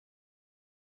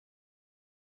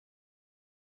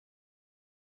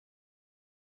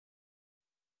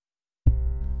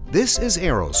This is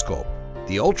Aeroscope,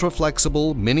 the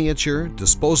ultra-flexible, miniature,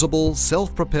 disposable,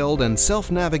 self-propelled and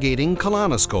self-navigating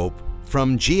colonoscope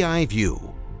from GI View.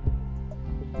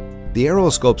 The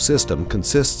Aeroscope system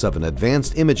consists of an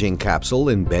advanced imaging capsule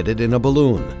embedded in a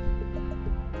balloon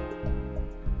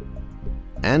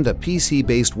and a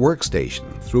PC-based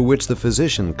workstation through which the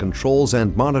physician controls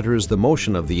and monitors the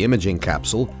motion of the imaging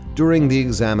capsule during the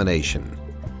examination.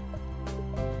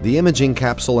 The imaging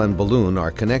capsule and balloon are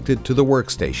connected to the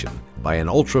workstation by an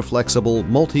ultra-flexible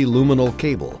multi-luminal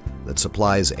cable that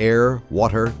supplies air,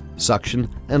 water, suction,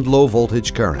 and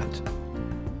low-voltage current.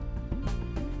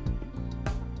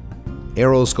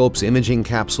 Aeroscope's imaging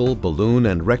capsule, balloon,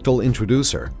 and rectal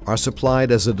introducer are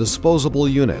supplied as a disposable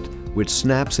unit which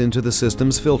snaps into the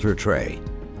system's filter tray.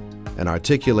 An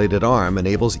articulated arm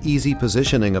enables easy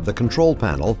positioning of the control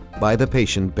panel by the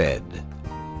patient bed.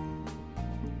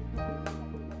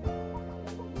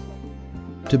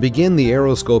 To begin the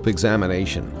Aeroscope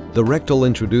examination, the rectal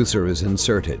introducer is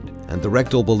inserted and the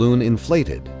rectal balloon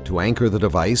inflated to anchor the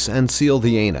device and seal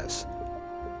the anus.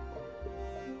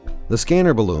 The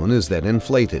scanner balloon is then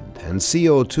inflated and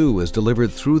CO2 is delivered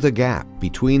through the gap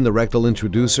between the rectal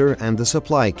introducer and the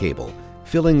supply cable,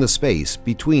 filling the space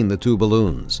between the two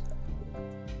balloons.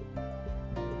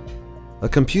 A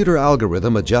computer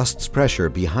algorithm adjusts pressure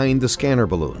behind the scanner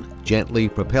balloon, gently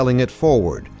propelling it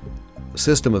forward. A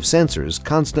system of sensors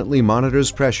constantly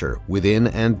monitors pressure within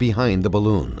and behind the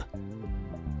balloon.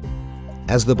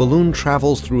 As the balloon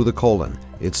travels through the colon,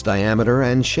 its diameter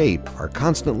and shape are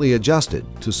constantly adjusted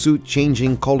to suit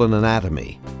changing colon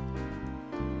anatomy.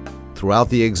 Throughout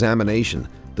the examination,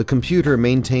 the computer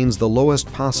maintains the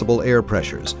lowest possible air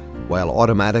pressures, while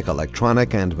automatic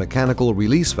electronic and mechanical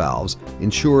release valves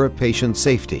ensure patient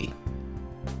safety.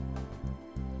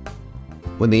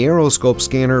 When the Aeroscope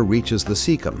scanner reaches the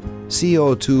cecum,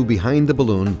 CO2 behind the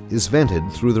balloon is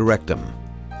vented through the rectum.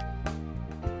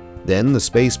 Then the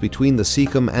space between the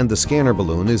cecum and the scanner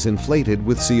balloon is inflated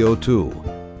with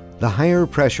CO2. The higher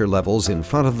pressure levels in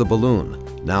front of the balloon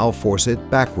now force it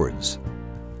backwards.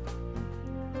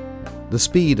 The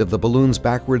speed of the balloon's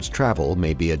backwards travel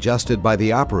may be adjusted by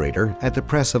the operator at the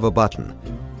press of a button.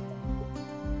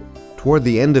 Toward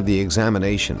the end of the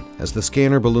examination, as the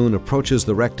scanner balloon approaches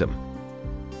the rectum,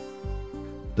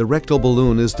 the rectal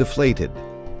balloon is deflated,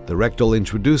 the rectal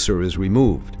introducer is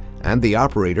removed, and the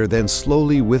operator then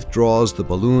slowly withdraws the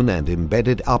balloon and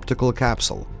embedded optical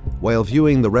capsule while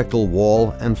viewing the rectal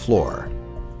wall and floor.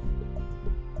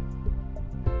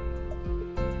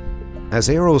 As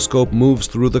Aeroscope moves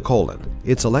through the colon,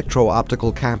 its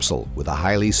electro-optical capsule with a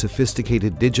highly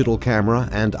sophisticated digital camera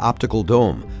and optical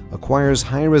dome acquires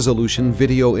high-resolution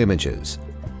video images.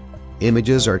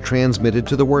 Images are transmitted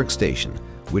to the workstation,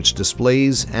 which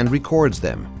displays and records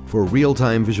them for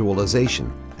real-time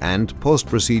visualization and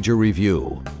post-procedure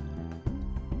review.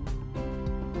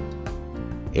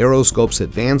 Aeroscope's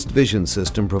advanced vision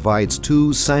system provides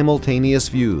two simultaneous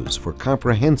views for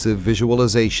comprehensive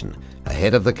visualization,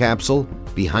 ahead of the capsule,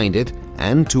 behind it,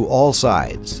 and to all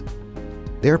sides.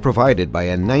 They're provided by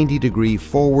a 90-degree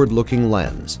forward-looking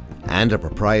lens and a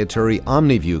proprietary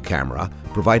OmniView camera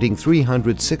providing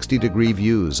 360-degree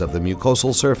views of the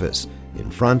mucosal surface in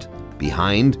front,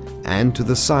 behind, and to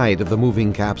the side of the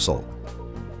moving capsule.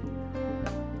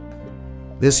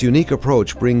 This unique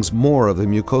approach brings more of the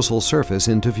mucosal surface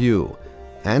into view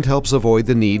and helps avoid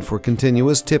the need for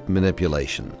continuous tip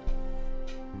manipulation.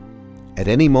 At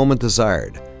any moment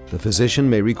desired, the physician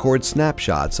may record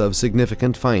snapshots of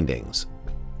significant findings.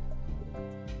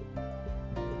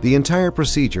 The entire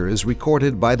procedure is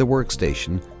recorded by the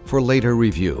workstation for later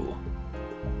review.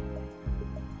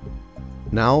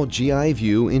 Now, GI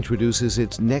View introduces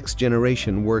its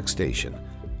next-generation workstation,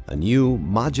 a new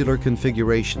modular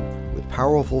configuration with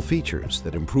powerful features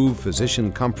that improve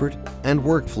physician comfort and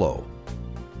workflow.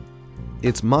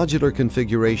 Its modular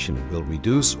configuration will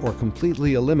reduce or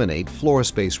completely eliminate floor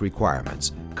space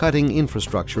requirements, cutting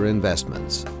infrastructure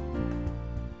investments.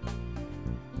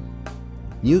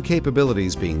 New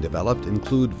capabilities being developed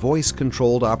include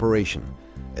voice-controlled operation,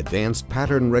 advanced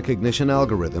pattern recognition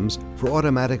algorithms for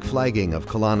automatic flagging of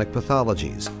colonic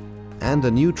pathologies, and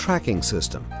a new tracking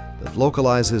system that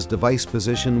localizes device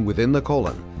position within the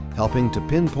colon, helping to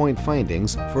pinpoint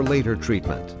findings for later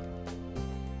treatment.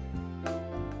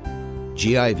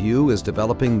 GI View is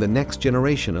developing the next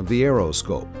generation of the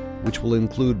Aeroscope, which will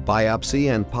include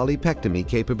biopsy and polypectomy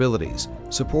capabilities,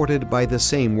 supported by the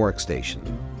same workstation.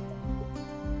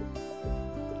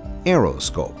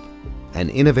 Aeroscope, an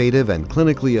innovative and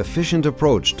clinically efficient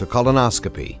approach to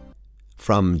colonoscopy.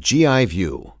 From GI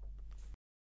View.